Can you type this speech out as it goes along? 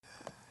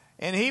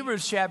In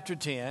Hebrews chapter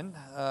 10,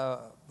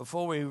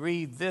 before we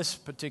read this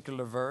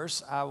particular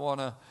verse, I want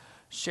to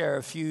share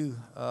a few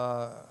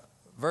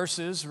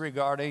verses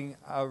regarding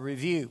a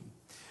review.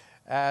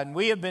 And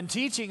we have been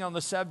teaching on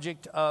the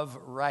subject of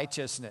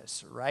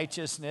righteousness.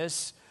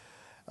 Righteousness,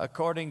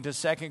 according to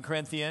 2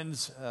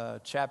 Corinthians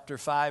chapter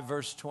 5,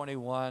 verse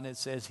 21, it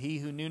says, "He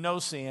who knew no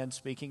sin,"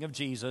 speaking of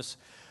Jesus,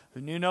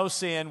 "who knew no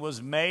sin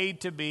was made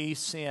to be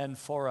sin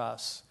for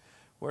us."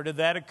 Where did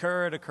that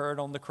occur? It occurred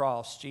on the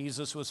cross.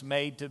 Jesus was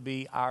made to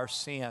be our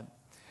sin.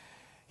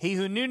 He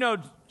who knew no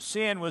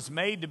sin was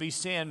made to be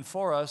sin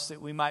for us,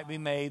 that we might be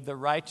made the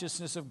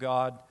righteousness of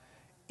God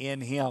in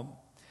him.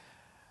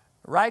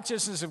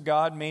 Righteousness of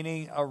God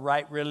meaning a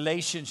right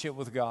relationship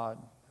with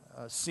God.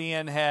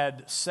 Sin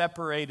had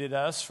separated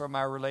us from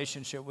our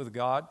relationship with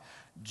God.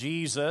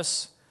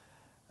 Jesus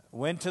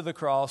went to the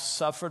cross,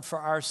 suffered for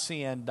our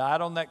sin, died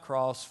on that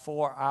cross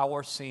for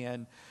our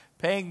sin,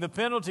 paying the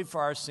penalty for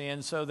our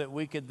sin so that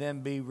we could then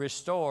be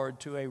restored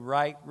to a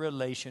right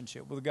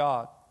relationship with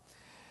God.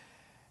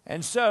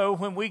 And so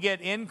when we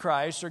get in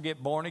Christ or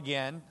get born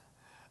again,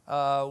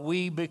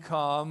 we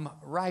become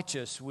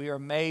righteous. We are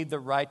made the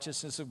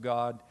righteousness of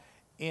God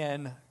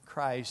in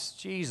Christ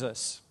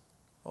Jesus.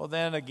 Well,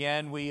 then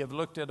again, we have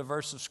looked at a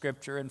verse of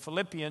Scripture in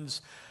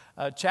Philippians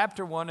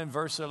chapter 1 and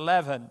verse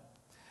 11.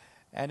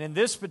 And in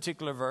this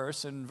particular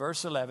verse, in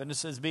verse 11, it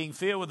says, "Being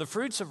filled with the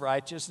fruits of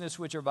righteousness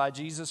which are by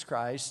Jesus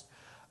Christ,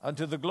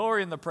 unto the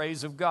glory and the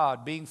praise of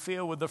God." Being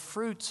filled with the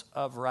fruits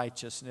of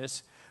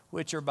righteousness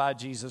which are by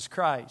Jesus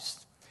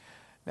Christ.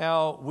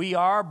 Now, we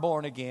are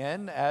born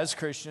again as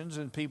Christians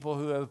and people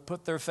who have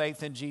put their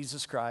faith in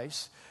Jesus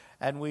Christ,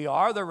 and we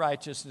are the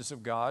righteousness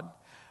of God.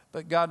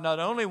 But God not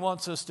only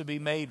wants us to be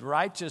made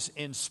righteous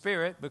in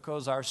spirit,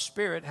 because our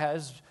spirit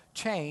has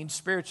changed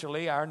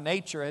spiritually, our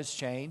nature has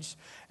changed,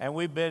 and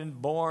we've been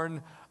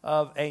born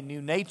of a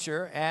new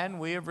nature, and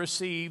we have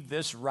received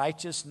this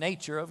righteous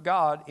nature of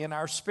God in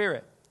our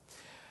spirit.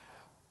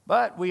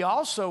 But we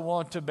also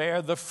want to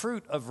bear the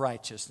fruit of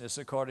righteousness,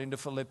 according to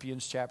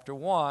Philippians chapter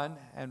 1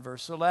 and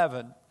verse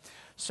 11.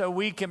 So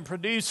we can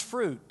produce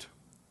fruit.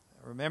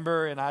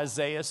 Remember in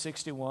Isaiah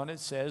 61, it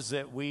says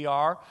that we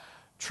are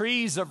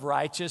trees of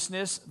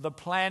righteousness, the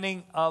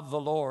planting of the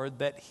Lord,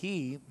 that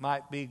he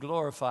might be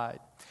glorified.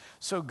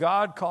 So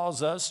God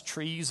calls us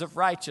trees of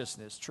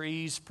righteousness.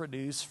 Trees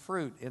produce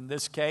fruit. In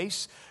this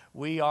case,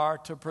 we are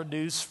to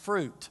produce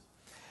fruit.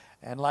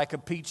 And like a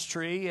peach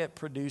tree, it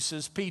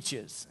produces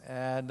peaches.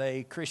 And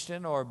a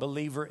Christian or a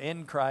believer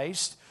in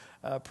Christ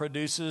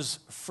produces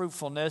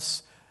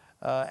fruitfulness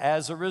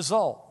as a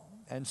result.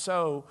 And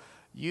so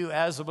you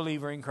as a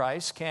believer in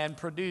Christ can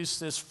produce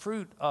this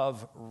fruit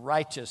of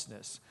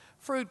righteousness.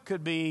 Fruit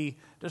could be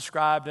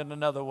described in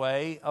another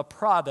way, a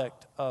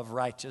product of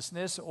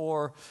righteousness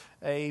or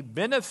a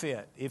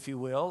benefit, if you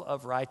will,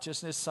 of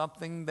righteousness,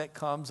 something that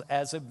comes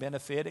as a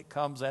benefit. It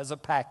comes as a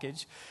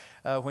package.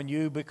 When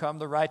you become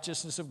the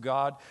righteousness of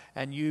God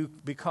and you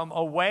become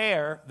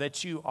aware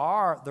that you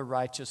are the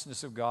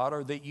righteousness of God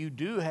or that you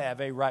do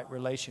have a right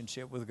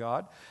relationship with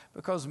God,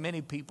 because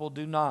many people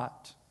do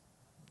not.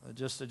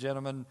 Just a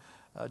gentleman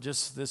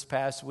just this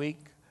past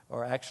week,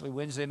 or actually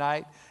Wednesday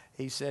night,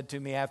 he said to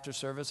me after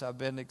service,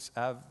 I've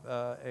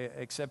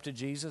accepted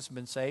Jesus,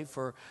 been saved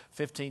for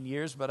 15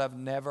 years, but I've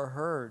never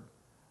heard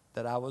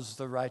that I was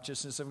the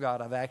righteousness of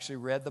God. I've actually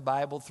read the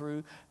Bible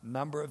through a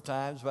number of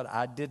times, but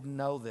I didn't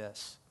know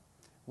this.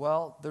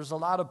 Well, there's a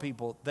lot of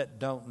people that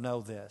don't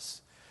know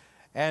this.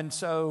 And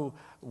so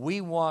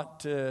we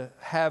want to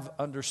have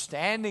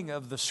understanding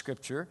of the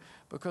Scripture,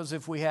 because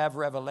if we have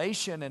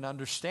revelation and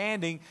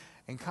understanding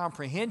and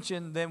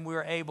comprehension, then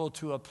we're able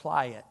to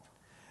apply it.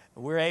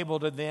 We're able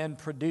to then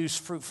produce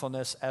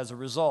fruitfulness as a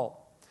result.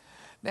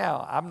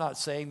 Now, I'm not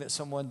saying that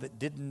someone that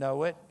didn't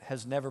know it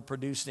has never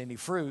produced any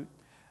fruit.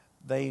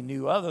 They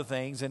knew other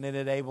things and it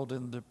enabled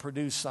them to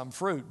produce some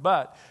fruit.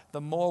 But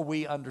the more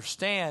we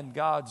understand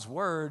God's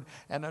Word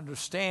and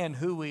understand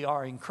who we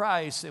are in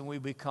Christ, then we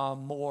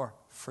become more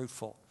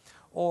fruitful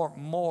or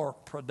more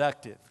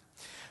productive.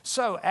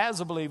 So as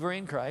a believer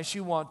in Christ,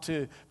 you want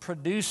to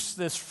produce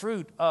this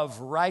fruit of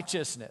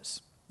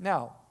righteousness.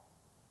 Now,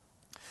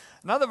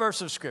 another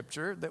verse of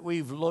Scripture that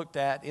we've looked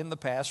at in the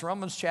past,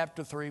 Romans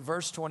chapter 3,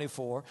 verse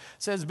 24,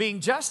 says,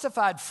 "Being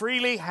justified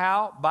freely,"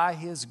 how? "By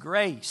His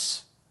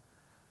grace,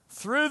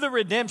 through the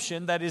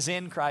redemption that is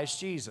in Christ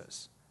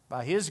Jesus."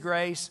 By His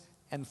grace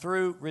and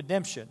through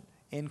redemption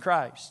in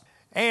Christ.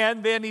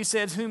 And then he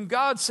says, "Whom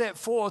God set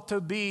forth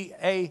to be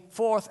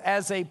forth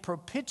as a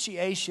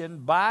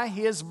propitiation by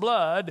His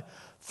blood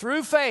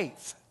through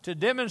faith to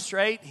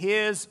demonstrate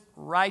His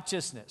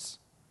righteousness."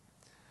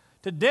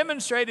 To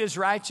demonstrate His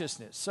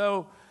righteousness.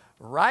 So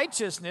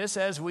righteousness,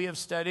 as we have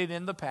studied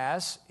in the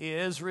past,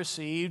 is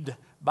received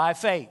by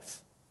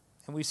faith.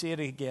 And we see it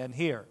again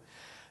here.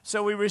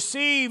 So we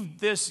receive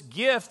this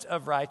gift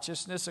of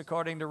righteousness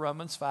according to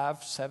Romans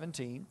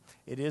 5:17.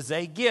 It is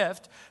a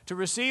gift. To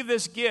receive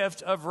this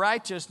gift of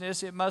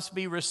righteousness, it must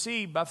be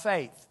received by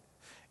faith.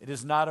 It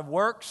is not of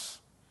works.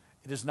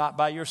 It is not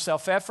by your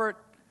self-effort.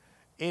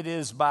 It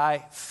is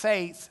by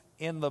faith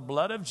in the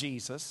blood of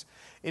Jesus.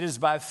 It is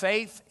by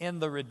faith in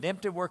the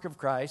redemptive work of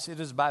Christ. It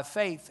is by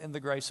faith in the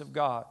grace of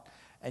God.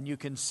 And you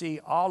can see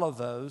all of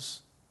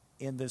those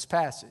in this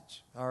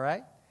passage, all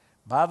right?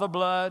 By the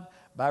blood,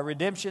 by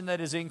redemption that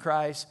is in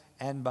Christ,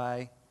 and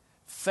by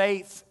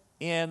faith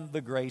in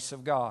the grace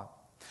of God.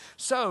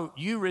 So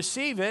you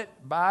receive it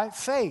by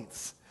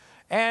faith.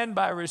 And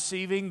by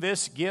receiving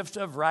this gift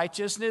of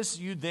righteousness,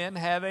 you then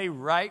have a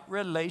right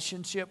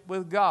relationship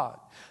with God.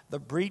 The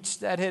breach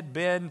that had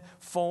been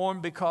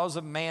formed because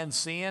of man's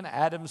sin,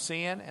 Adam's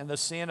sin, and the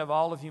sin of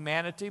all of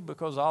humanity,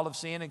 because all have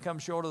sinned and come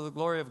short of the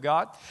glory of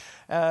God,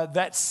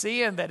 that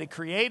sin that had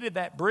created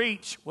that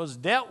breach was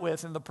dealt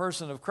with in the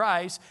person of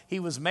Christ.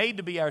 He was made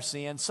to be our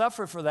sin,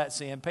 suffered for that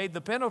sin, paid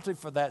the penalty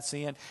for that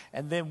sin,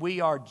 and then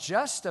we are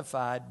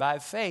justified by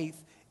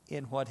faith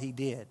in what He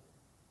did.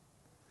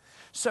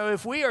 So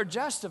if we are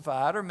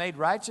justified or made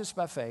righteous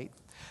by faith,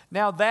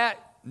 now that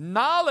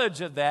knowledge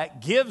of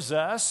that gives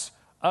us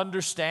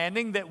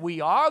understanding that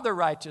we are the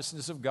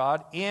righteousness of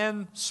God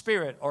in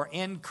spirit or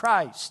in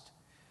Christ.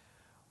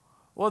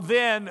 Well,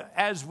 then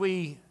as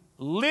we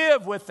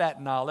live with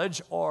that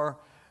knowledge, or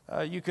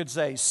you could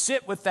say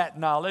sit with that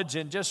knowledge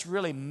and just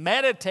really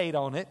meditate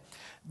on it,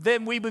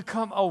 then we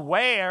become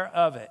aware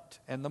of it.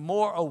 And the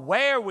more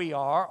aware we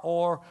are,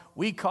 or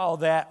we call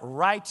that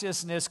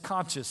righteousness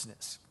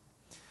consciousness.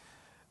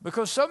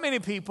 Because so many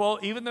people,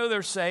 even though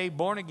they're saved,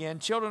 born again,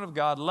 children of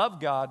God, love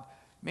God,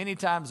 many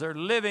times they're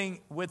living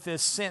with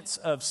this sense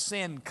of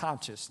sin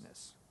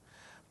consciousness.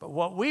 But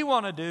what we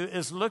want to do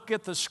is look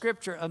at the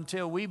Scripture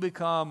until we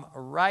become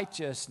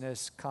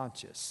righteousness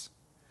conscious.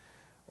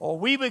 Or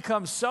we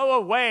become so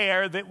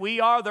aware that we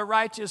are the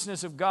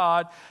righteousness of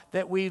God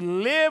that we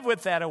live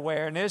with that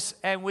awareness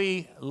and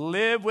we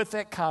live with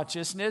that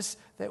consciousness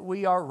that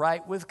we are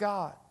right with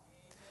God.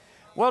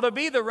 Well, to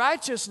be the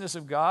righteousness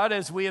of God,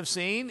 as we have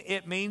seen,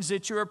 it means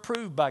that you're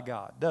approved by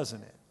God,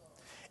 doesn't it?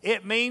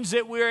 It means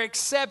that we're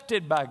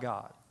accepted by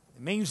God.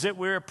 It means that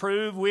we're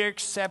approved, we're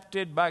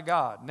accepted by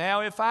God.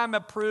 Now, if I'm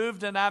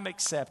approved and I'm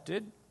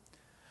accepted,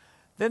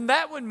 then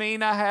that would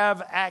mean I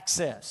have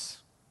access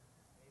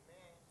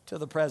to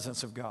the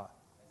presence of God.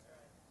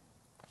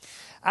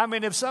 I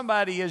mean, if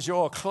somebody is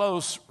your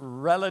close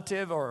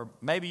relative, or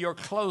maybe your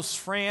close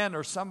friend,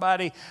 or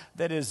somebody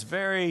that is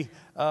very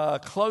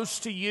close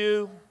to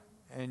you,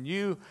 and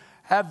you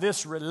have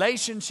this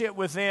relationship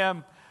with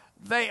them,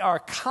 they are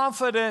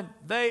confident,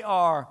 they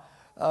are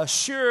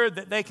assured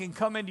that they can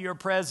come into your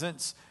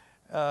presence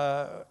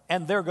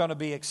and they're going to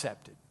be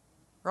accepted,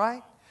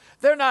 right?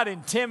 They're not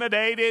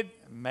intimidated.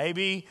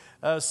 Maybe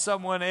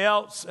someone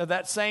else,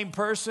 that same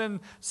person,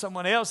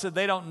 someone else that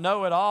they don't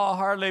know at all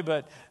hardly,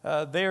 but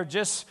they're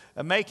just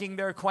making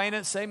their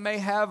acquaintance. They may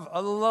have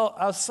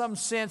some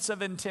sense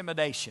of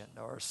intimidation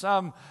or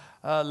some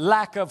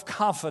lack of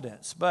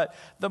confidence. But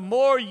the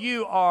more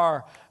you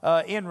are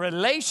in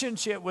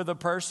relationship with a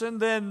person,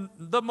 then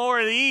the more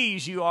at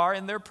ease you are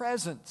in their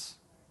presence.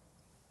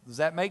 Does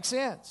that make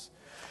sense?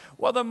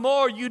 Well, the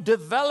more you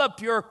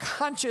develop your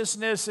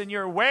consciousness and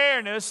your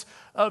awareness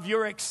of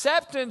your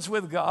acceptance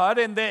with God,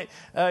 and that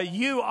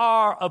you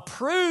are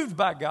approved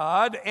by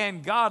God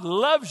and God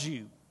loves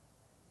you.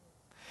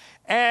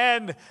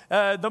 And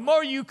the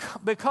more you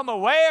become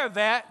aware of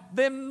that,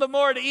 then the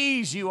more at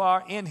ease you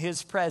are in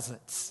His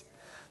presence.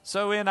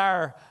 So in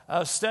our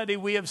study,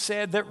 we have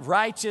said that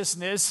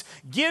righteousness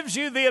gives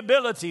you the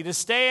ability to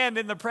stand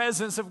in the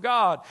presence of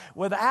God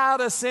without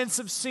a sense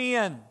of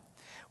sin,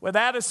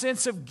 without a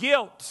sense of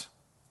guilt,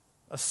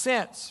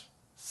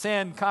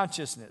 sin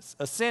consciousness,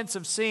 a sense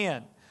of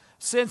sin,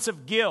 sense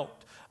of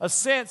guilt, a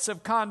sense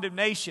of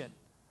condemnation,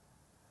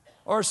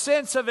 or a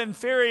sense of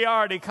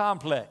inferiority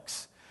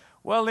complex.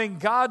 Well, in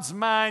God's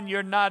mind,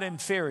 you're not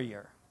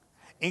inferior.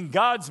 In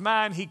God's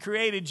mind, He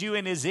created you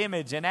in His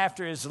image and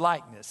after His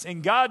likeness.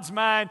 In God's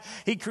mind,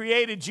 He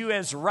created you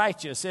as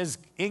righteous.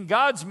 In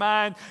God's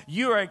mind,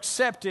 you are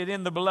accepted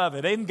in the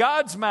beloved. In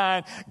God's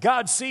mind,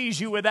 God sees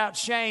you without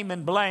shame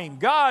and blame.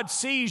 God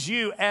sees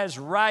you as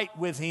right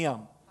with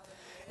Him.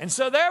 And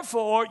so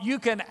therefore, you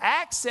can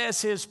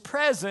access His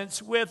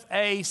presence with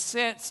a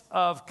sense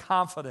of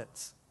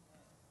confidence.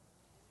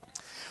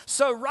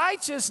 So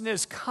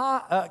righteousness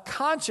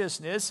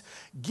consciousness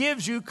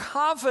gives you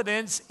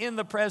confidence in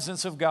the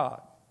presence of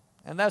God.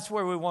 And that's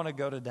where we want to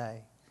go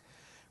today.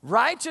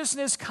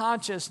 Righteousness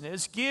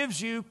consciousness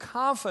gives you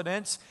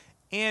confidence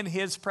in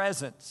His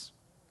presence.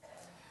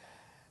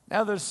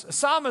 Now the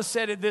psalmist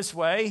said it this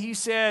way. He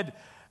said,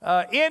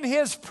 in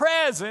His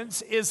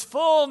presence is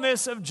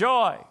fullness of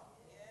joy.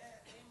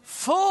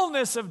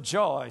 Fullness of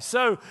joy.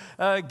 So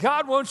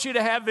God wants you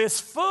to have this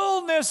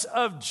fullness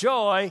of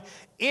joy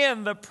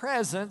in the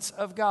presence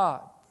of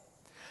God.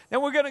 Now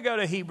we're going to go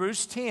to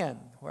Hebrews 10,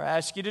 where I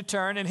ask you to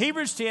turn. In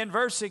Hebrews 10,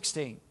 verse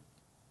 16.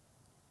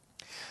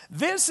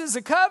 This is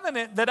a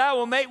covenant that I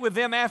will make with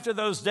them after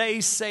those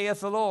days,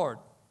 saith the Lord.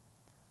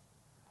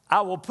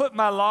 I will put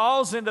my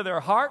laws into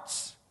their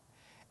hearts,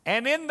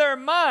 and in their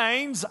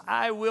minds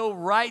I will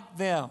write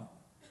them.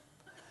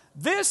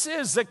 This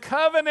is the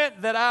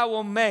covenant that I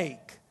will make.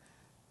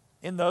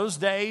 in those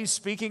days,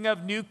 speaking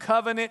of new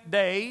covenant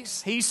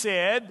days, he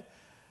said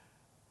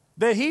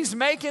that he's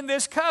making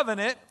this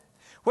covenant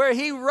where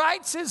he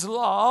writes his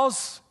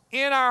laws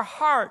in our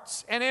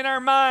hearts and in our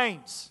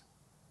minds.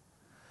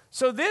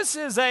 So this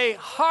is a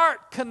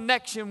heart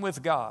connection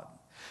with God.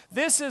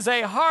 This is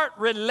a heart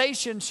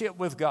relationship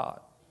with God.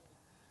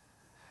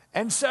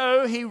 And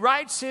so he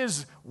writes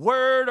his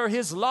word or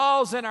his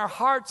laws in our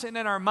hearts and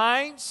in our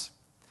minds.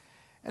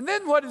 And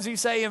then what does he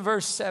say in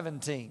verse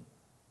 17?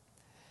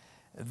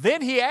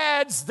 Then he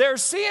adds, their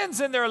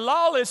sins and their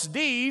lawless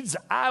deeds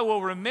I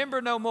will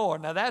remember no more.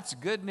 Now that's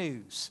good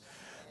news.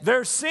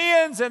 Their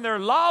sins and their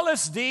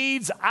lawless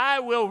deeds I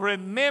will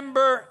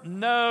remember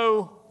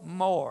no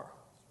more.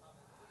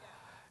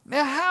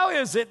 Now how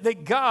is it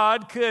that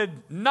God could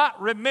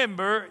not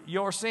remember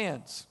your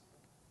sins?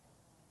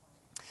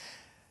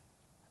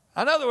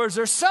 In other words,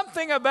 there's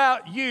something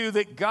about you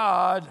that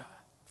God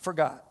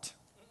forgot.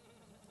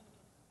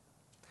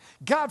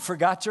 God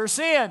forgot your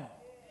sin.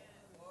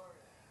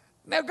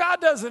 Now,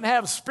 God doesn't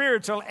have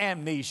spiritual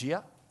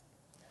amnesia.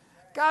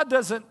 God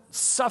doesn't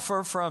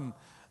suffer from,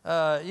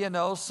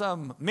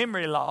 some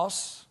memory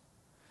loss.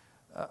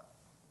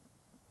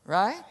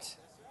 Right?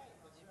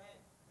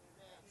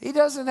 He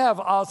doesn't have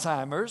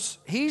Alzheimer's.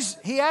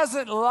 He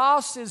hasn't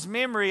lost his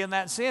memory in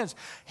that sense.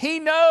 He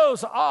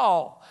knows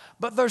all.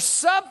 But there's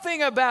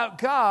something about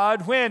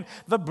God when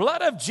the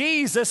blood of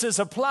Jesus is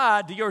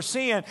applied to your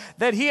sin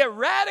that he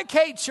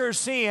eradicates your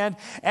sin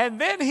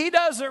and then he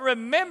doesn't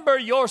remember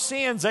your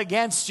sins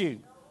against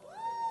you.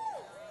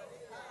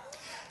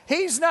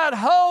 He's not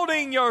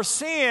holding your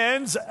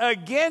sins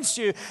against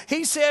you.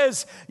 He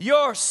says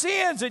your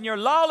sins and your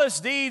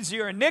lawless deeds,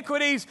 your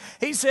iniquities,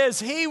 he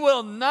says he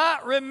will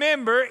not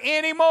remember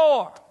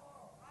anymore.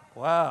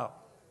 Wow.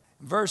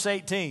 Verse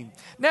 18.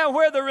 Now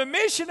where the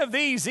remission of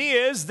these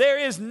is, there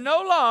is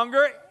no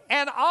longer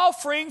an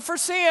offering for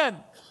sin.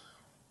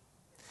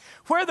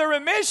 Where the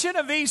remission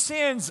of these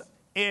sins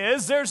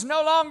is, there's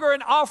no longer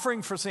an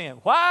offering for sin.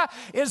 Why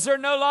is there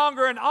no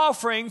longer an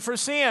offering for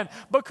sin?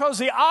 Because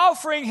the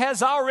offering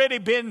has already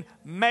been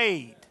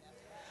made.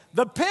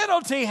 The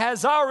penalty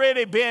has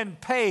already been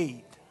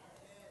paid.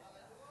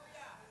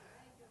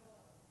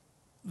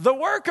 The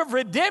work of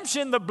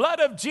redemption, the blood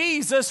of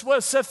Jesus,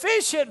 was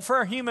sufficient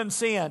for human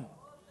sin.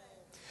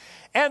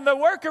 And the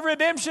work of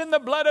redemption, the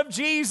blood of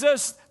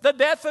Jesus, the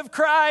death of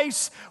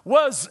Christ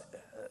was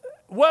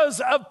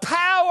of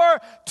power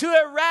to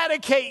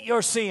eradicate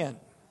your sin,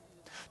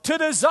 to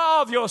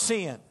dissolve your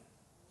sin.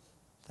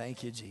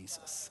 Thank you,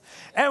 Jesus.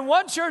 And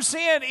once your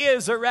sin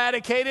is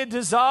eradicated,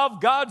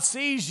 dissolved, God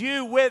sees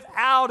you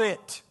without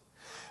it.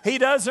 He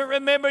doesn't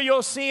remember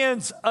your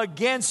sins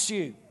against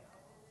you.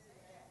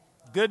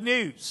 Good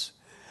news.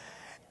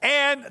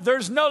 And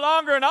there's no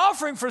longer an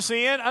offering for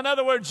sin. In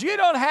other words, you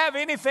don't have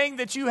anything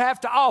that you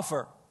have to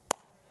offer.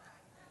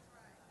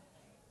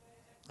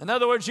 In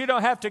other words, you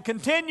don't have to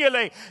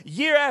continually,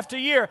 year after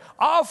year,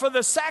 offer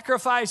the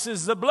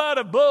sacrifices, the blood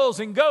of bulls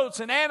and goats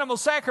and animal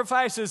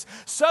sacrifices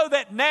so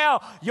that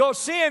now your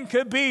sin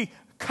could be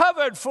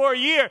covered for a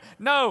year.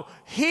 No,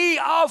 he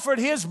offered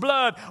his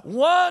blood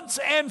once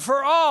and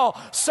for all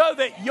so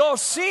that your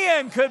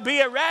sin could be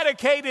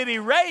eradicated,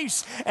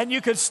 erased, and you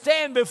could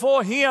stand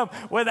before him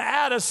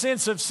without a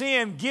sense of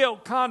sin,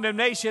 guilt,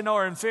 condemnation,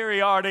 or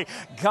inferiority.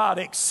 God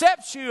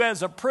accepts you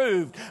as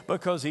approved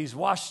because he's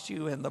washed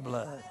you in the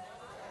blood.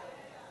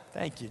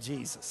 Thank you,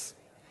 Jesus.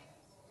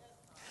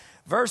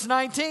 Verse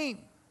 19.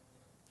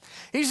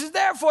 He says,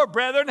 therefore,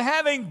 brethren,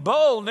 having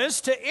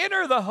boldness to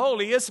enter the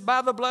holiest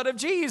by the blood of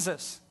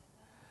Jesus,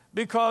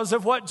 because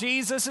of what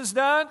Jesus has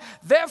done.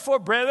 Therefore,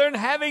 brethren,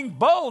 having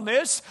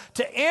boldness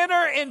to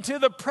enter into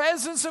the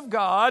presence of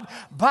God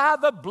by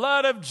the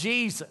blood of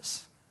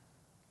Jesus.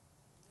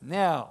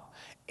 Now,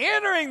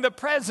 entering the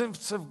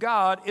presence of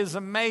God is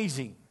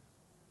amazing.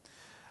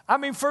 I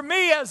mean, for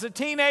me as a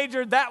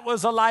teenager, that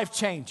was a life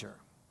changer.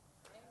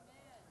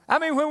 I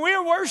mean, when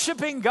we're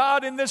worshiping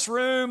God in this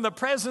room, the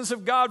presence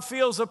of God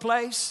fills the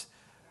place.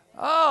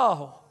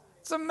 Oh,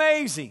 it's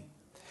amazing.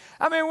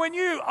 I mean, when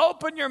you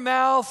open your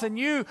mouth and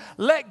you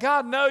let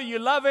God know you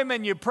love him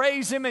and you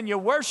praise him and you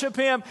worship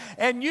him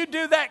and you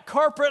do that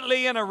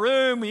corporately in a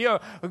room,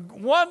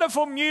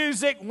 wonderful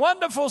music,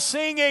 wonderful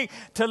singing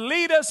to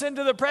lead us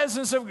into the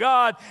presence of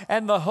God,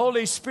 and the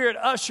Holy Spirit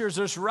ushers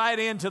us right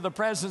into the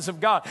presence of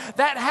God.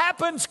 That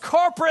happens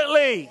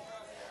corporately.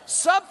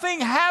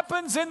 Something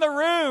happens in the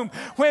room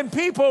when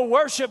people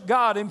worship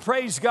God and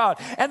praise God.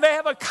 And they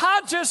have a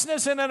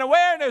consciousness and an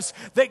awareness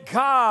that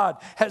God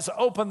has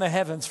opened the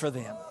heavens for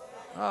them.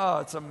 Oh,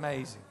 it's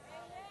amazing.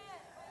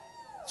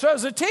 So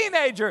as a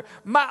teenager,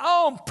 my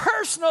own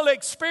personal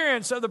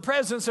experience of the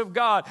presence of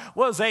God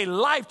was a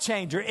life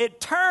changer.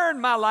 It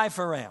turned my life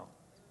around.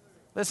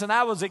 Listen,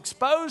 I was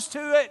exposed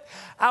to it.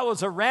 I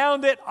was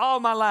around it all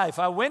my life.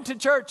 I went to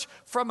church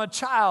from a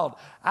child.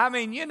 I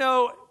mean,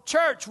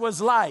 church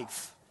was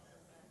life.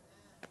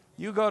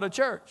 You go to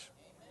church.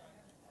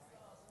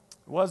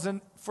 It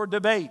wasn't for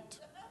debate.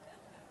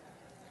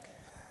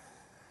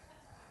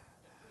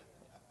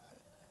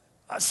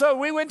 So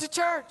we went to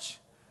church.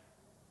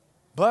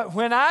 But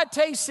when I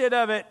tasted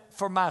of it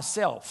for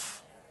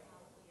myself,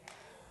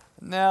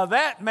 now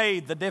that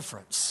made the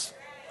difference.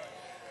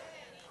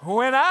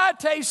 When I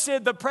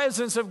tasted the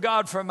presence of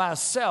God for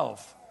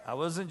myself, I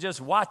wasn't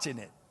just watching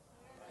it.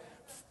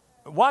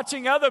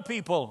 Watching other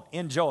people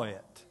enjoy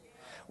it.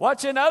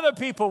 Watching other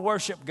people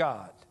worship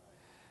God.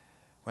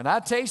 When I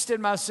tasted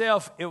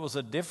myself, it was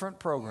a different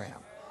program.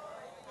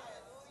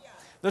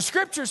 The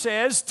scripture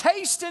says,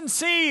 taste and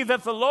see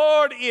that the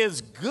Lord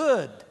is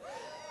good.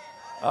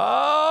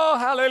 Oh,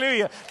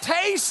 hallelujah.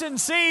 Taste and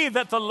see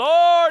that the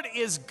Lord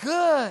is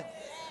good.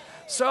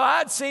 So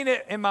I'd seen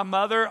it in my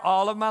mother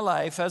all of my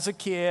life as a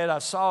kid. I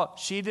saw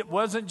she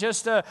wasn't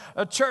just a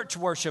church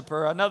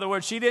worshiper. In other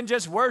words, she didn't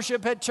just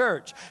worship at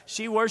church.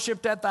 She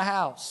worshiped at the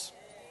house.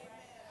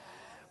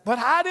 But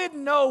I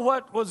didn't know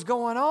what was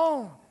going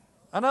on.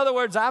 In other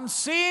words, I'm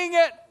seeing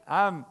it.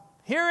 I'm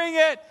hearing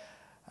it.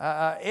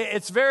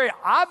 It's very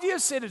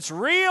obvious and it's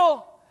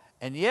real.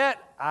 And yet,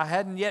 I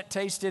hadn't yet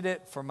tasted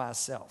it for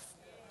myself.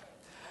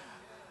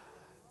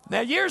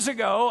 Now, years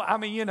ago,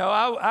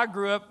 I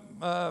grew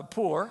up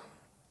poor.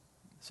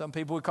 Some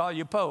people would call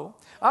you po.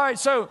 All right,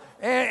 so,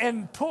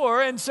 and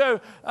poor. And so,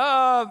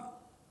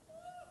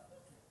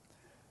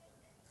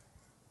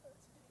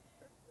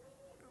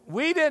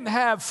 we didn't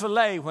have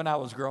filet when I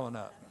was growing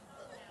up.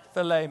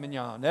 Filet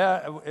mignon.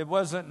 It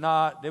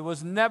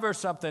was never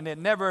something, it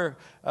never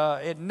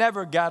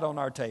got on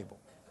our table.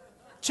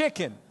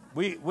 Chicken.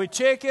 We had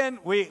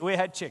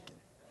chicken.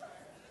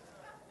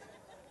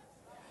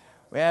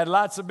 We had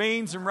lots of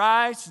beans and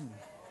rice and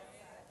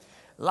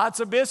lots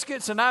of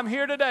biscuits, and I'm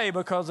here today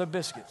because of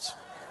biscuits.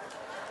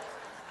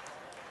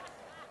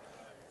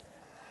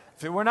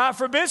 If it were not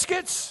for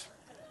biscuits,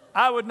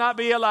 I would not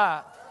be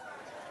alive.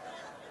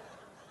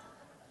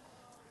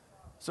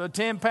 So a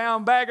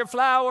 10-pound bag of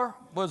flour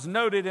was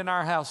noted in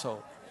our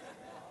household.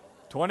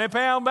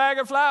 20-pound bag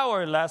of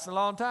flour, it lasts a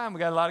long time. We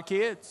got a lot of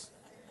kids.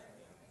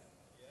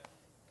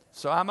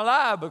 So I'm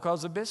alive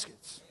because of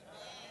biscuits.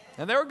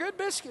 And they were good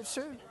biscuits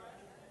too.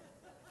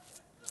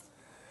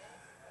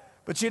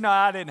 But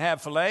I didn't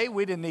have filet.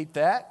 We didn't eat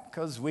that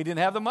because we didn't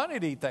have the money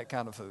to eat that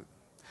kind of food.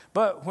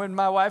 But when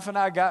my wife and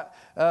I got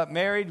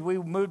married, we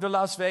moved to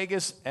Las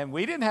Vegas, and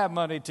we didn't have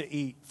money to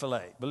eat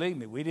filet. Believe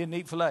me, we didn't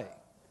eat filet.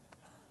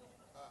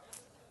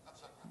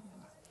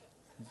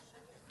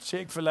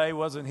 Chick-fil-A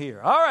wasn't here.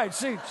 All right,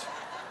 see.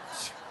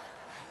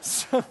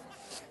 So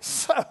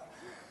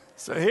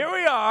here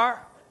we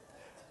are.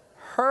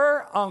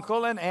 Her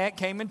uncle and aunt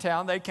came in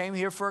town. They came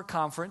here for a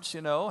conference, He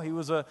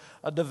was a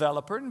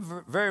developer and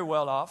very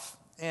well off.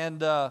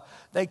 And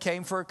they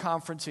came for a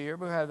conference here.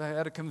 We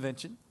had a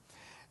convention.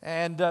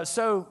 And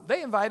so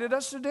they invited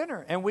us to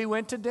dinner. And we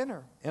went to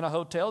dinner in a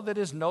hotel that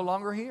is no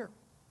longer here.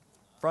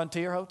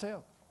 Frontier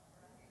Hotel.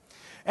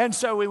 And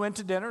so we went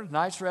to dinner,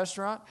 nice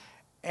restaurant.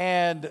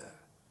 And,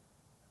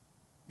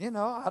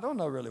 I don't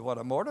know really what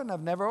I'm ordering.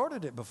 I've never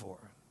ordered it before.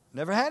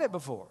 Never had it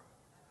before.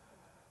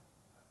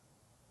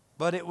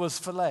 But it was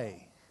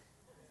filet.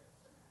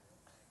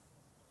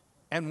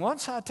 And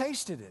once I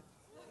tasted it,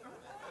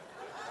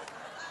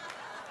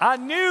 I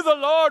knew the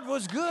Lord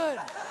was good.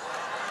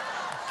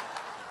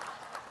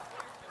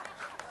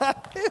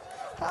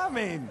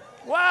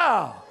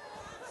 Wow.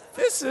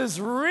 This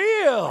is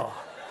real.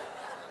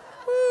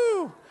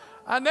 Woo.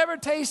 I never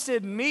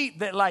tasted meat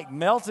that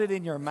melted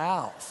in your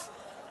mouth.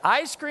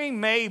 Ice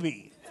cream,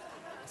 maybe.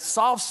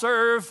 Soft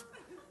serve,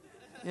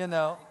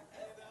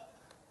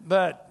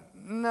 But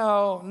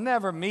no,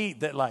 never meat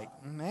that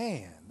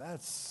man,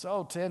 that's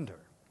so tender.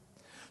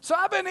 So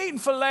I've been eating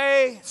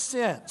filet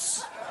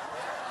since.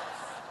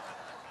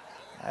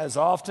 As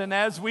often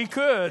as we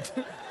could.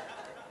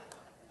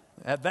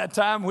 At that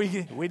time, we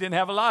didn't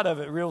have a lot of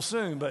it real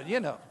soon, but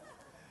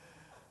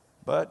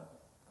But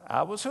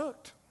I was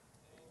hooked.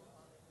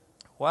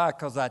 Why?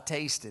 Because I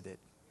tasted it.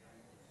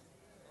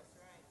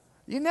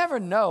 You never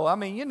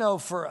know.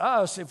 For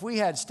us, if we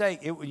had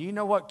steak, you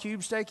know what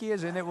cube steak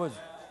is? And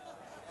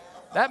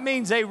that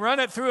means they run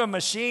it through a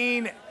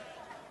machine.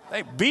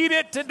 They beat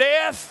it to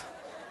death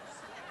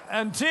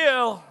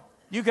until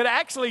you could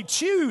actually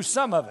chew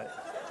some of it.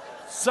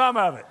 Some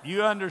of it.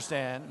 You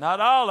understand. Not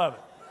all of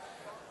it.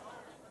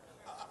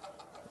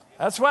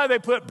 That's why they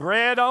put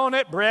bread on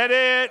it, bread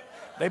it.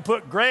 They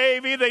put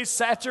gravy. They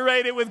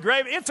saturate it with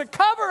gravy. It's a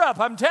cover-up,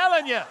 I'm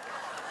telling you.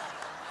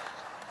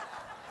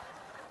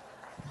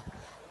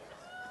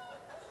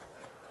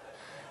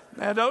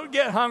 Now, don't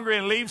get hungry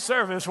and leave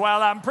service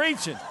while I'm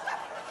preaching.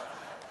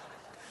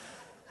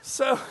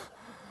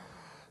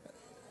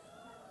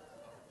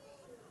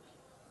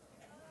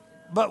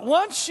 But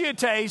once you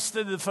taste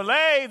the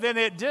filet, then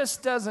it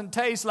just doesn't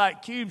taste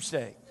like cube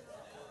steak.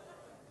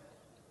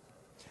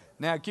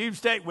 Now, cube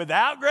steak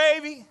without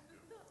gravy,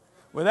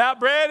 without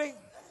breading,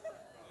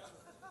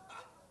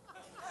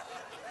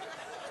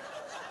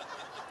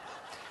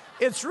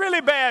 it's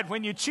really bad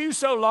when you chew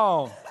so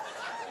long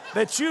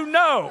that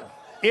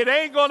it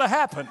ain't going to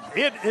happen.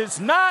 It is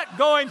not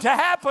going to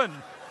happen.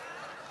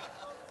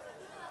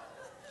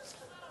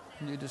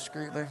 Can you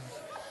discreetly?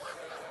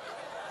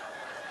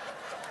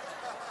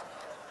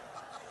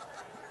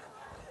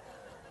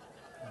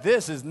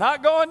 This is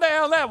not going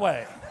down that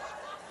way.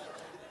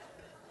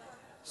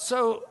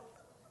 So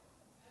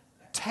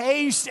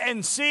taste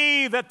and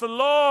see that the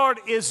Lord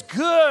is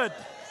good.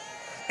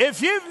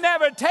 If you've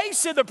never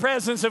tasted the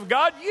presence of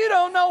God, you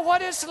don't know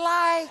what it's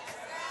like.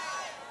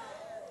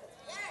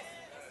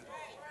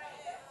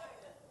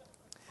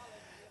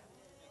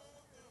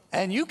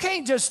 And you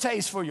can't just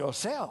taste for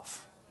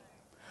yourself,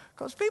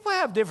 because people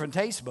have different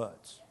taste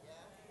buds.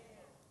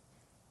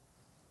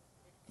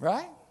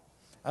 Right?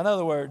 In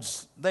other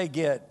words, they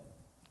get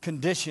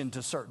conditioned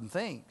to certain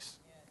things.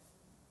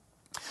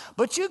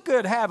 But you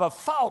could have a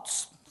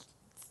false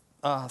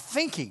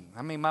thinking.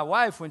 I mean, my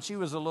wife, when she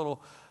was a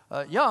little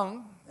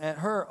young, and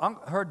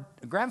her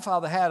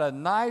grandfather had a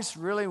nice,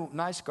 really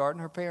nice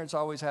garden. Her parents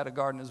always had a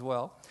garden as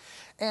well.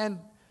 And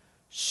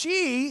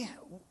she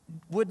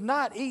would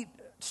not eat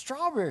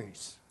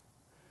strawberries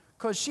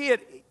because she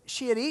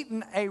had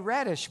eaten a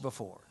radish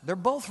before. They're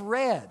both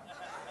red.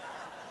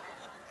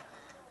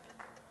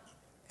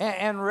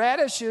 And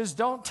radishes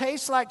don't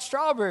taste like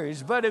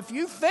strawberries, but if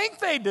you think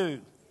they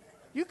do,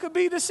 you could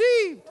be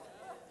deceived.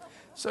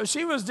 So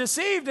she was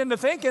deceived into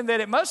thinking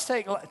that it must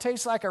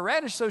taste like a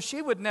radish, so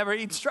she would never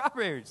eat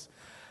strawberries.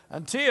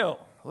 Until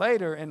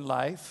later in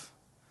life,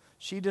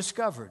 she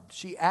discovered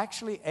she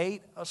actually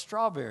ate a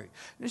strawberry.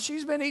 And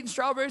she's been eating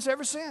strawberries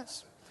ever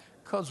since.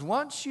 Because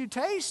once you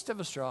taste of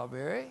a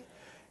strawberry,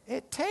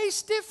 it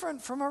tastes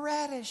different from a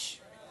radish.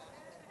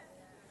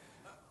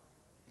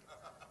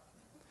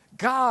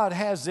 God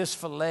has this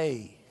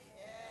filet,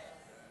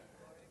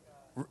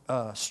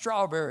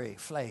 strawberry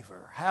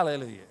flavor,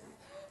 hallelujah,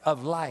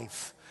 of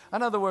life.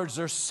 In other words,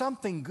 there's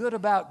something good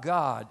about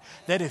God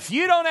that if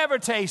you don't ever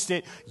taste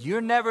it, you're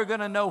never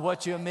going to know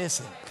what you're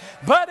missing.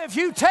 But if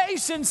you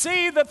taste and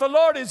see that the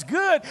Lord is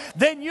good,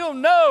 then you'll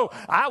know,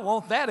 I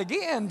want that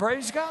again,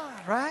 praise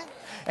God, right?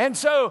 And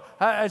so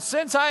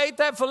since I ate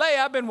that filet,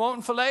 I've been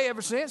wanting filet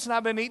ever since, and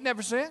I've been eating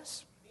ever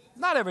since.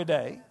 Not every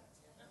day,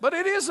 but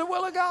it is the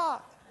will of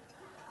God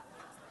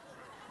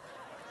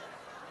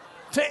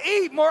to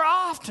eat more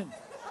often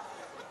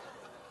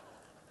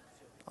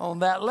on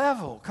that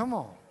level. Come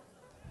on.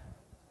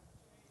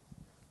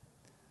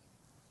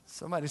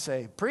 Somebody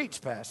say, preach,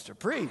 Pastor,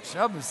 preach.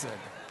 I'm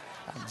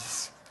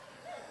just.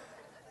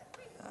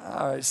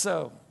 All right,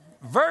 so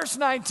verse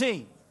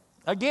 19,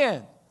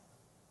 again.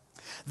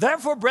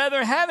 Therefore,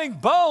 brethren, having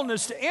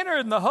boldness to enter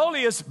in the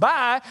holiest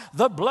by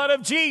the blood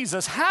of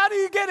Jesus. How do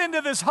you get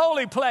into this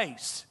holy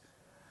place?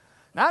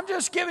 Now, I'm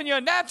just giving you a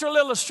natural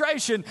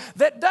illustration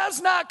that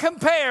does not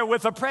compare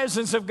with the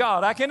presence of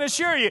God, I can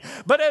assure you.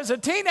 But as a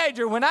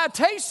teenager, when I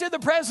tasted the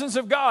presence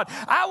of God,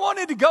 I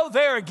wanted to go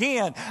there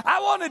again. I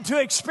wanted to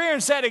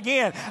experience that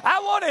again. I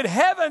wanted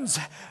heaven's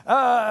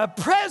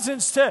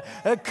presence to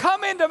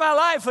come into my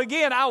life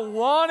again. I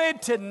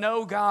wanted to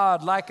know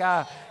God like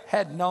I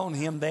had known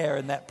him there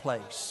in that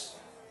place.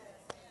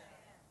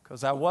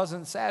 Because I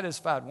wasn't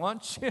satisfied.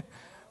 Once you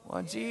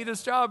eat a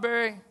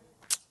strawberry,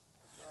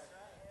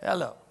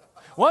 hello.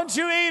 Once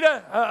you eat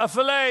a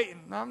filet,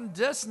 I'm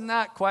just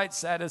not quite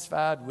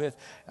satisfied with,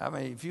 I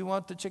mean, if you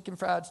want the chicken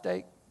fried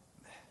steak,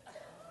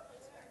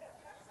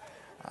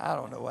 I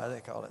don't know why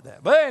they call it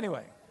that. But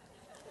anyway,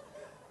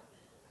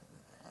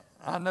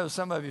 I know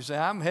some of you say,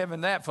 I'm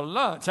having that for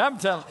lunch. I'm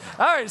telling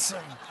you. All right, so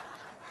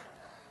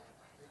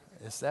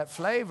it's that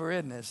flavor,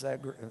 isn't it? It's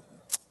that,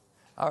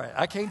 all right,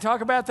 I can't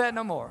talk about that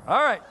no more.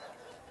 All right.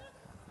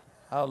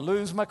 I'll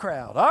lose my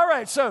crowd. All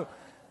right, so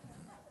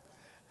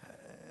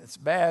it's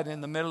bad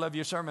in the middle of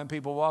your sermon,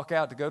 people walk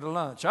out to go to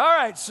lunch. All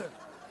right, so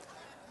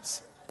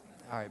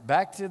all right,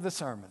 back to the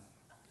sermon.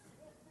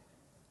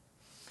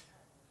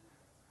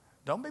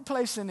 Don't be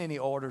placing any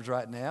orders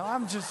right now.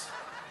 I'm just,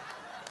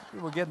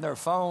 people getting their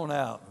phone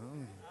out.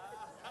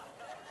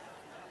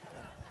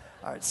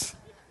 All right.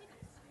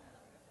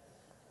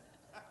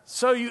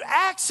 So you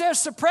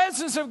access the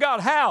presence of God.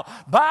 How?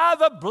 By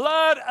the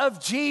blood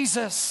of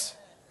Jesus.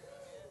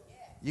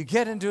 You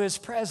get into his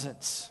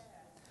presence.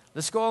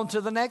 Let's go on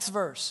to the next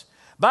verse.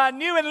 By a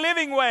new and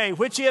living way,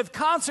 which he hath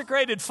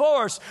consecrated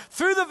for us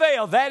through the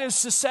veil, that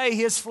is to say,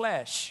 his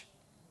flesh.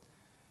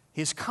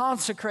 He's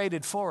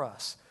consecrated for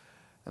us.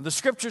 And the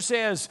scripture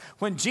says,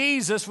 when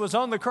Jesus was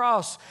on the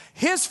cross,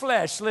 his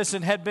flesh,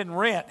 listen, had been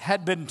rent,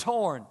 had been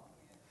torn.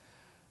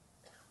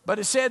 But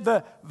it said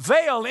the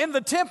veil in the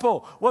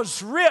temple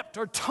was ripped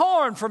or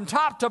torn from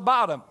top to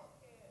bottom.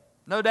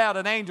 No doubt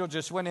an angel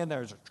just went in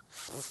there.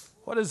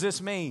 What does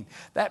this mean?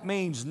 That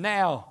means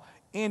now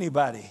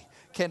anybody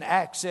can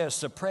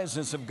access the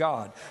presence of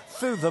God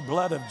through the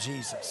blood of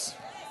Jesus.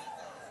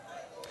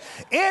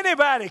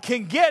 Anybody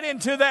can get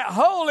into that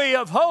holy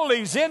of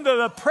holies, into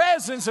the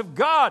presence of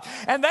God,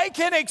 and they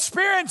can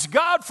experience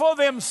God for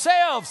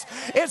themselves.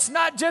 It's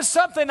not just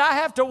something I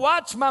have to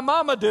watch my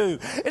mama do.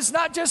 It's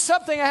not just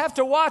something I have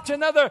to watch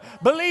another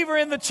believer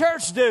in the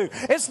church do.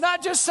 It's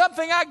not just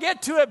something I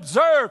get to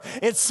observe.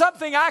 It's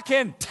something I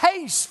can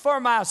taste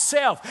for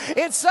myself.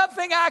 It's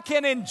something I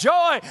can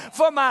enjoy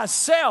for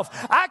myself.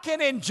 I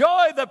can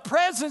enjoy the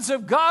presence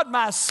of God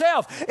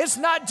myself. It's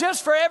not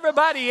just for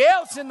everybody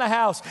else in the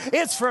house.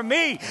 It's for me.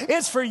 me.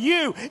 It's for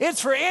you.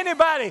 It's for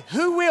anybody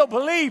who will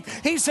believe.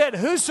 He said,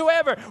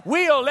 whosoever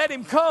will, let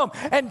him come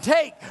and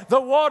take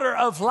the water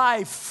of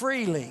life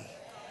freely.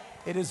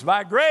 It is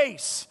by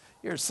grace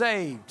you're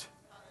saved,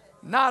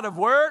 not of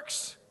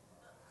works.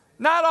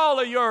 Not all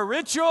of your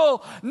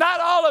ritual, not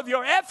all of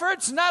your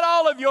efforts, not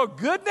all of your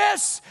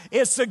goodness.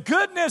 It's the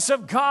goodness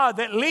of God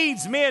that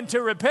leads men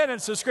to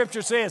repentance, the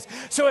Scripture says.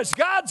 So it's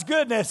God's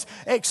goodness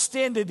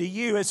extended to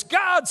you. It's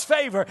God's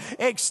favor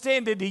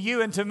extended to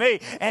you and to me.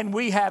 And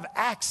we have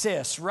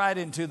access right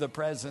into the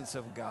presence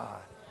of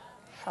God.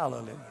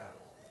 Hallelujah.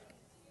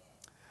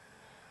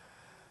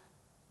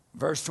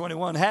 Verse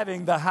 21,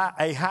 having a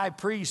high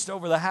priest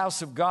over the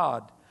house of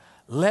God,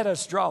 let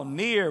us draw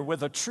near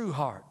with a true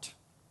heart,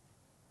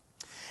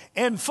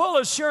 in full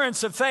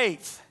assurance of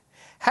faith,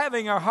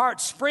 having our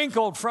hearts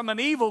sprinkled from an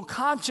evil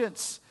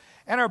conscience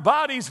and our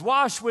bodies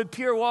washed with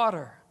pure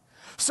water.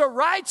 So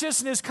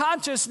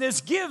consciousness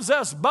gives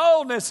us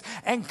boldness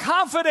and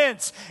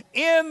confidence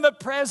in the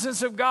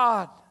presence of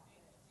God.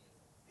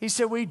 He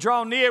said we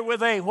draw near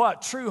with a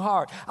what? True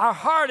heart. Our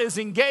heart is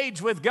engaged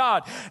with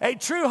God. A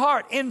true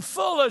heart in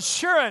full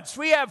assurance.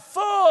 We have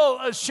full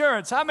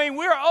assurance. I mean,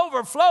 we're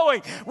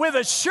overflowing with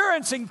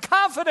assurance and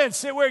confidence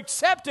that we're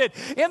accepted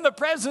in the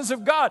presence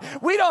of God.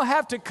 We don't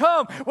have to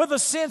come with a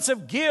sense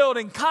of guilt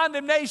and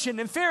condemnation,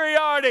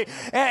 inferiority,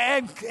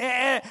 and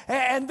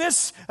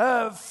this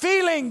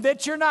feeling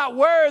that you're not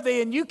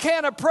worthy and you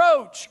can't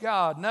approach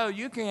God. No,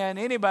 you can.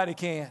 Anybody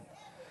can.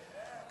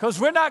 Because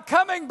we're not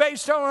coming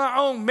based on our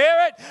own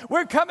merit.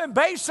 We're coming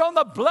based on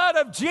the blood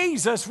of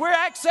Jesus. We're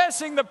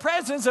accessing the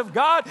presence of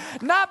God,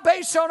 not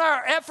based on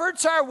our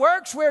efforts, our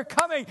works. We're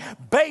coming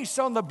based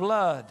on the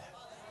blood.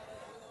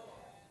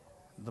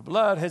 The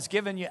blood has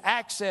given you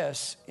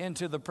access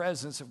into the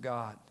presence of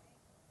God.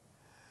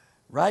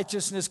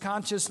 Righteousness,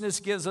 consciousness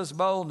gives us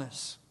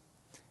boldness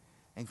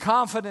and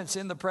confidence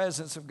in the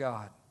presence of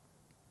God.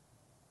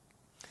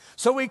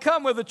 So we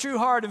come with a true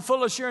heart and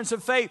full assurance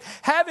of faith,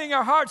 having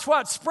our hearts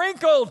what?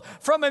 Sprinkled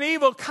from an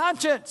evil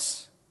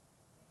conscience.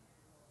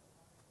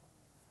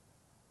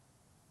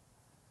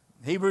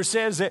 Hebrews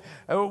says that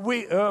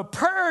we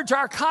purge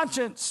our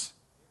conscience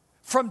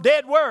from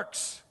dead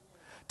works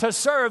to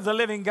serve the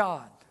living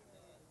God.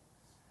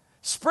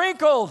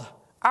 Sprinkled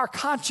our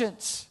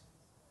conscience.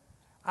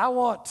 I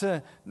want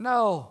to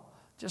know,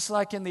 just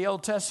like in the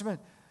Old Testament,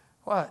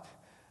 what?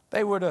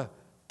 They were to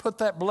put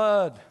that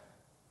blood,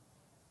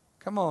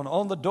 come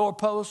on the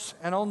doorposts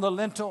and on the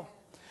lintel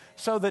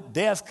so that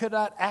death could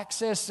not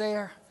access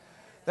there.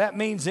 That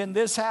means in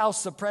this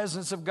house the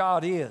presence of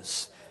God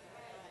is.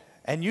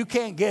 And you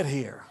can't get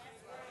here.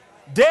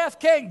 Death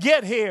can't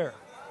get here.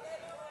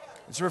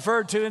 It's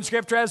referred to in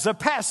Scripture as the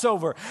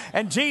Passover.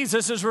 And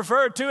Jesus is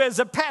referred to as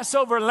the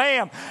Passover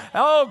lamb.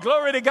 Oh,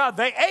 glory to God.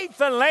 They ate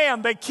the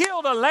lamb. They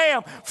killed a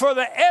lamb for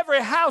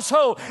every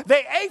household.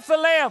 They ate the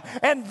lamb.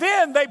 And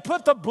then they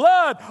put the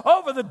blood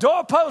over the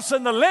doorposts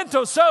and the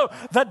lintel so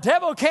the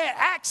devil can't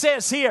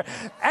access here.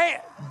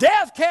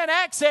 Death can't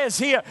access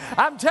here.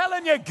 I'm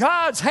telling you,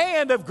 God's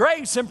hand of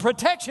grace and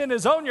protection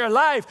is on your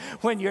life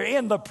when you're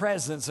in the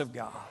presence of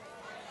God.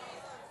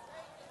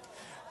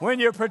 When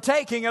you're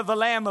partaking of the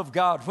Lamb of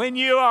God, when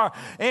you are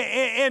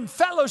in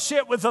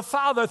fellowship with the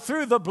Father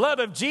through the blood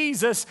of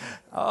Jesus,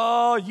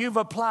 oh, you've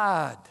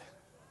applied.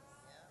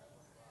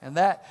 And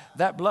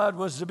that blood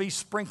was to be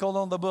sprinkled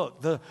on the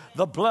book.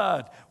 The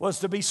blood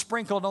was to be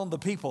sprinkled on the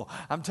people.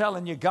 I'm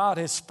telling you, God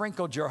has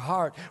sprinkled your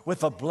heart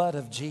with the blood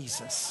of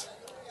Jesus.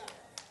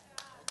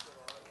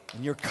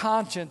 And your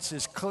conscience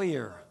is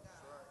clear.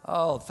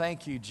 Oh,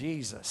 thank you,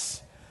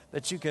 Jesus,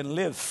 that you can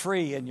live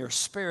free in your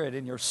spirit,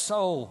 in your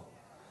soul,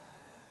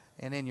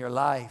 and in your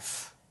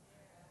life.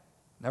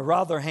 Now,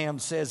 Rotherham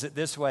says it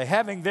this way: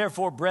 having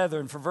therefore,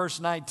 brethren, for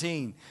verse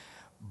 19,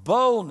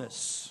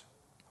 boldness,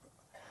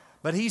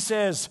 but he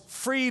says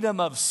freedom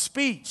of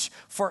speech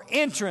for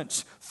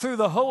entrance through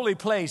the holy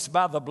place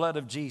by the blood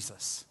of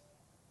Jesus.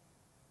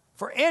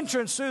 For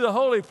entrance through the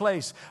holy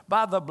place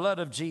by the blood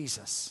of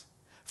Jesus.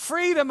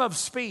 Freedom of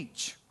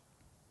speech.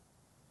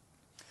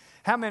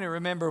 How many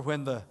remember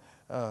when the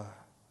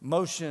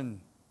motion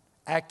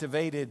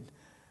activated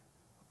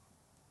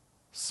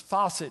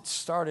faucets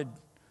started,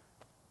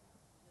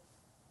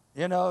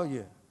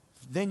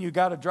 then you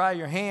got to dry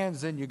your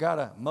hands, then you got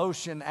to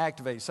motion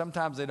activate.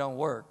 Sometimes they don't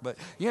work, but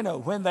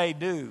when they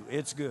do,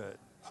 it's good.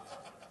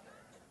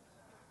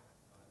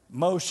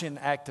 Motion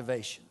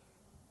activation.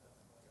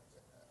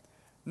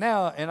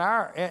 Now, in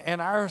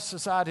our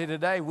society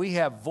today, we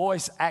have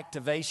voice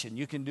activation.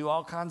 You can do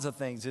all kinds of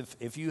things.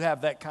 If you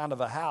have that kind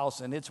of a house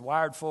and it's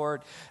wired for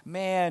it,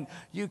 man,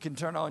 you can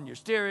turn on your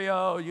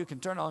stereo, you can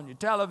turn on your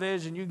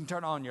television, you can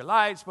turn on your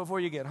lights before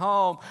you get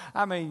home.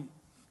 I mean,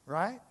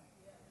 right?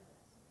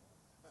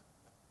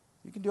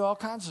 You can do all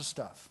kinds of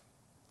stuff.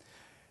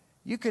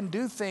 You can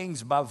do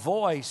things by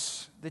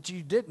voice that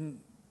you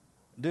didn't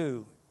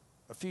do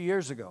a few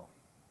years ago.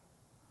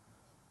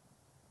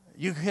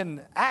 You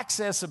can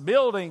access a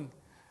building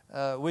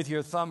with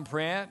your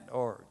thumbprint,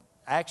 or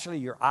actually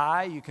your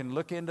eye. You can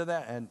look into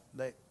that and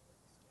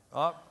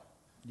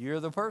you're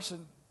the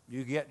person.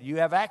 You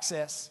have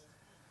access.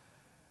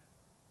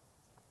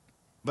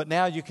 But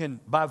now you can,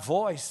 by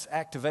voice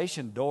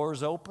activation,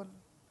 doors open,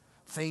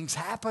 things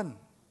happen.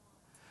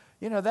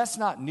 You know, that's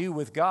not new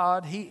with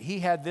God. He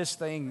had this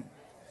thing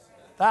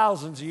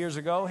thousands of years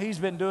ago. He's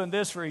been doing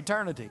this for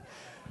eternity.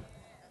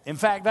 In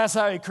fact, that's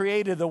how he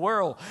created the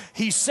world.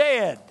 He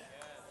said,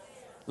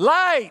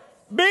 light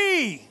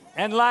be,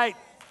 and light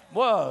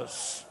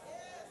was.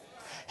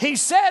 He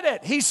said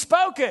it. He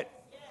spoke it.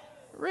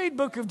 Read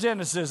book of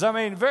Genesis. I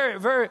mean,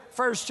 very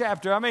first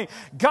chapter. I mean,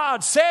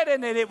 God said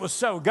it and it was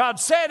so. God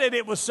said it,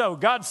 it was so.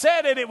 God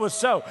said it, it was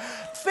so.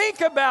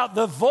 Think about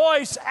the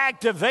voice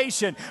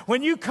activation.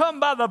 When you come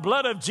by the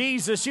blood of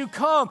Jesus, you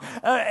come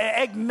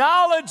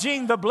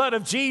acknowledging the blood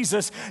of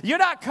Jesus. You're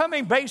not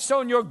coming based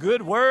on your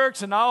good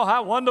works and all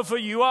how wonderful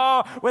you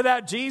are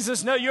without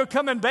Jesus. No, you're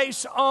coming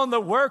based on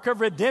the work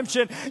of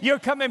redemption. You're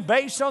coming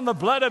based on the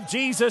blood of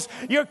Jesus.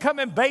 You're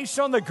coming based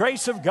on the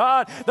grace of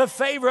God, the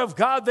favor of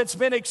God that's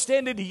been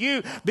extended to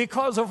you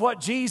because of what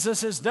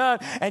Jesus has done.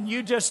 And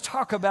you just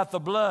talk about the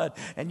blood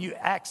and you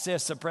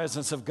access the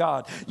presence of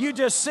God. You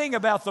just sing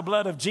about the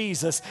blood of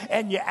Jesus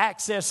and you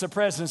access the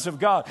presence of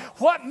God.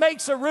 What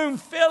makes a room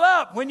fill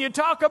up when you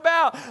talk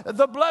about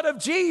the blood of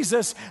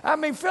Jesus? I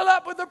mean, fill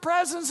up with the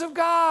presence of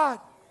God.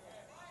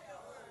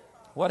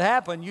 What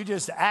happened? You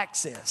just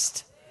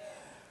accessed.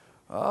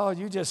 Oh,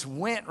 you just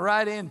went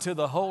right into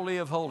the Holy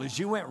of Holies.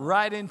 You went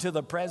right into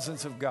the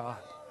presence of God.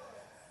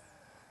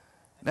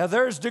 Now,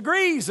 there's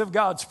degrees of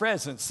God's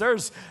presence.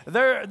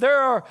 There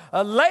are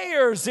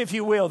layers, if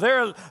you will.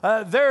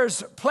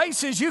 There's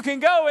places you can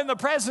go in the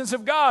presence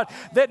of God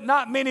that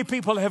not many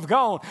people have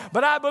gone.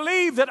 But I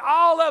believe that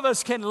all of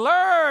us can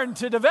learn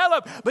to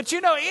develop. But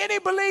you know, any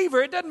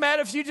believer, it doesn't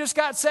matter if you just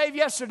got saved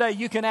yesterday,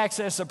 you can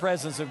access the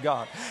presence of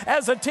God.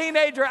 As a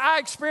teenager, I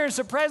experienced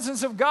the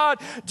presence of God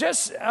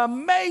just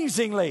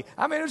amazingly.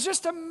 I mean, it was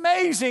just an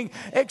amazing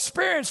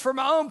experience for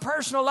my own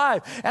personal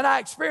life. And I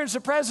experienced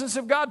the presence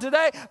of God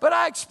today, but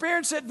I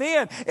experienced it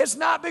then. It's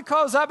not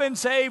because I've been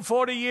saved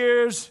 40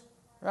 years,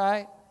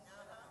 right?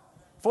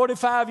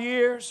 45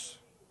 years.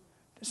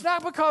 It's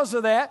not because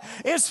of that.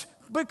 It's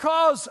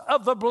because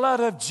of the blood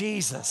of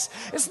Jesus.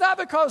 It's not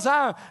because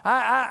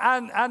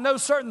I know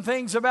certain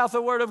things about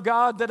the Word of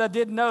God that I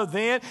didn't know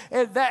then.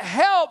 That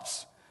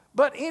helps,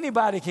 but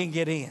anybody can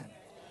get in.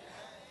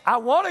 I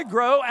want to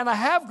grow, and I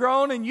have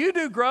grown, and you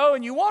do grow,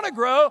 and you want to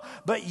grow,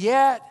 but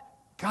yet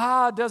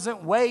God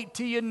doesn't wait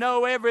till you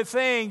know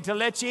everything to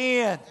let you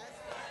in.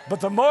 But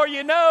the more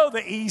you know,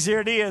 the easier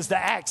it is to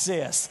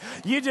access.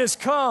 You just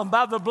come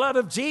by the blood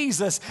of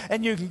Jesus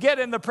and you can get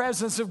in the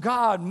presence of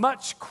God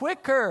much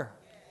quicker.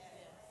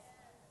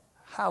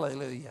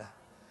 Hallelujah.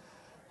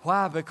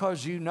 Why?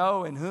 Because you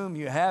know in whom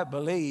you have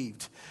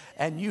believed.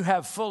 And you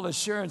have full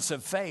assurance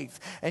of faith.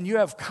 And you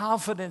have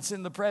confidence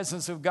in the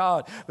presence of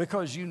God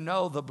because you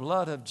know the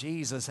blood of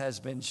Jesus has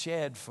been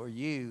shed for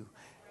you.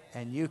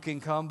 And you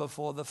can come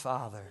before the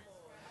Father.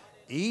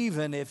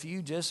 Even if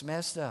you just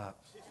messed up.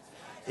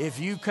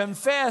 If you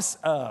confess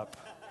up,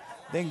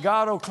 then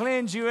God will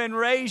cleanse you and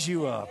raise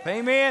you up.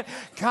 Amen.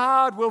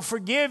 God will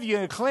forgive you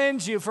and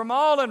cleanse you from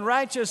all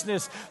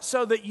unrighteousness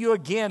so that you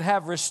again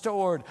have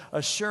restored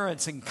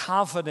assurance and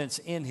confidence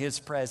in His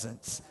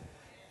presence.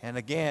 And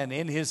again,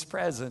 in His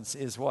presence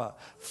is what?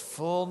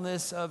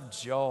 Fullness of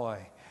joy.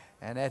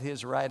 And at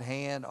His right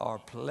hand are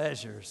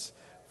pleasures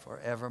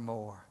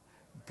forevermore.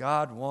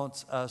 God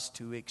wants us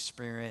to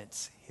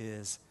experience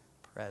His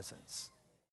presence.